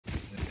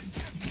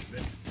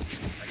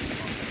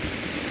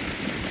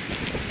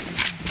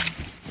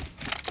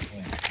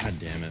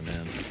damn it,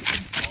 man.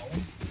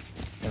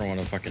 I don't want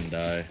to fucking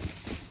die.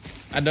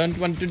 I don't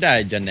want to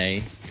die,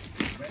 Janae.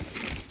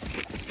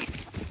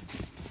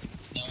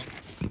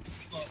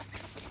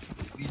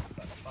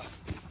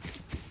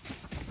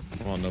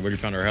 Oh, nobody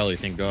found our heli,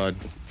 thank God.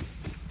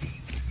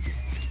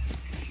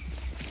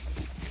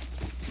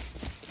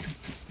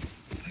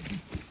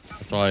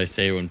 That's all I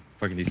say when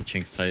fucking these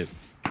chinks type.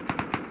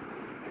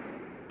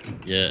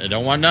 Yeah, I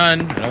don't want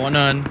none. I don't want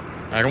none.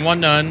 I don't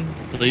want none.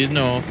 Please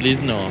no. Please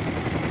no.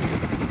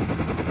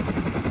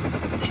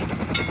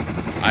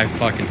 I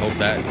fucking hope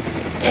that.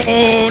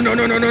 Oh no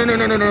no no no no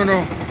no no no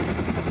no.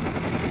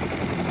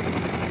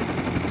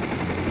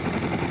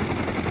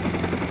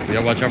 We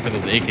gotta watch out for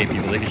those AK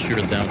people. They can shoot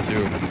us down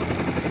too.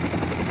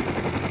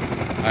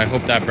 I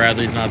hope that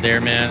Bradley's not there,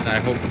 man. I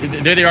hope.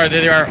 There they are.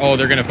 There they are. Oh,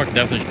 they're gonna fucking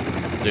definitely,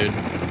 dude.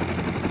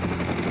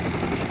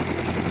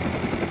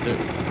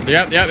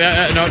 Yep. No.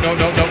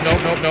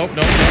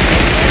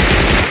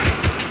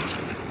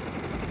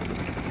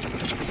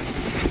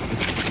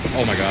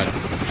 Oh my god.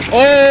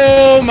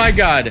 Oh my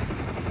god.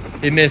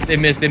 It missed. We're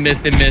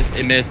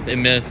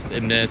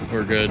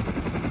good.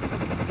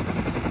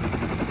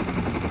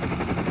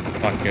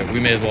 Fuck it. We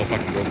may as well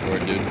fucking go for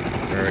it, dude.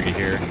 We're already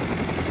here.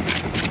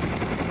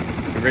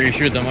 We're ready to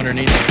shoot them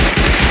underneath.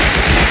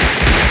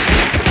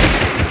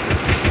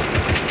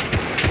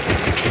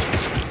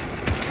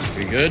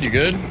 You good? You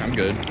good? I'm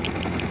good.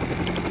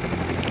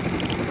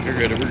 You're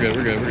good. We're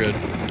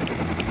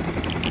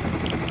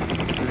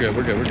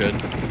good.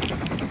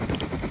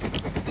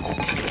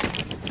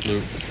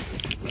 Loot.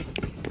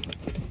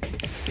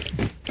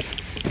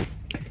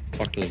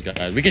 Fuck those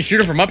guys. We can shoot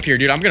them from up here,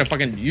 dude. I'm gonna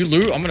fucking... You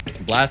loot, I'm gonna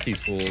blast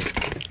these fools.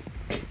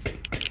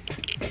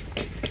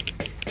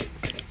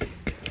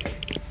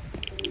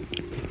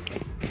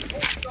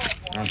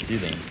 I don't see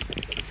them.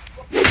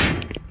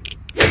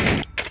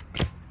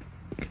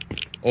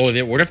 Oh,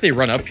 what if they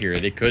run up here?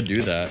 They could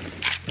do that.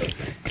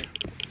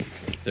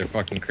 They're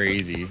fucking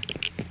crazy.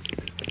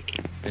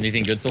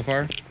 Anything good so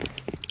far?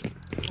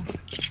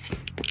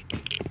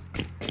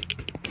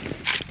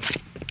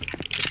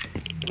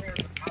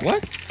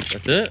 What?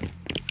 That's it?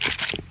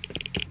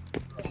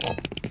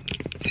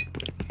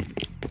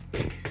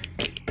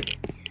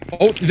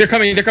 Oh, they're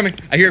coming.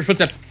 I hear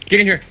footsteps.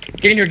 Get in here.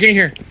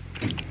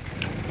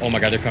 Oh my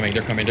god, they're coming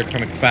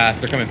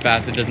fast.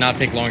 It does not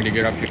take long to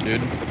get up here,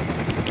 dude.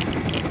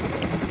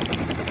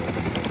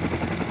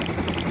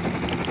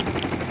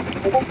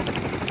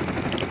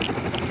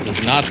 It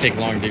does not take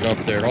long to get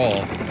up there at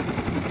all.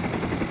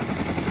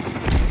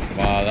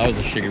 Wow, that was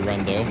a shitty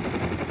run though.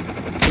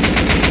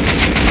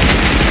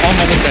 Oh, I'm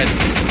almost dead.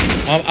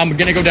 I'm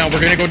gonna go down. We're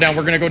gonna go down.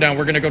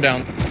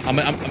 I'm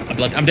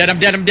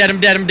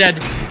dead.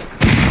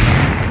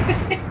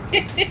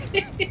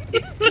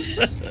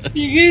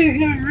 You guys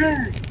gonna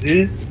run,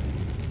 dude.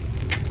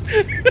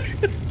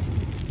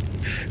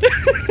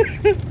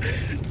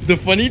 The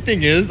funny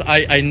thing is,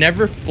 I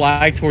never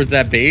fly towards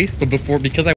that base, but because I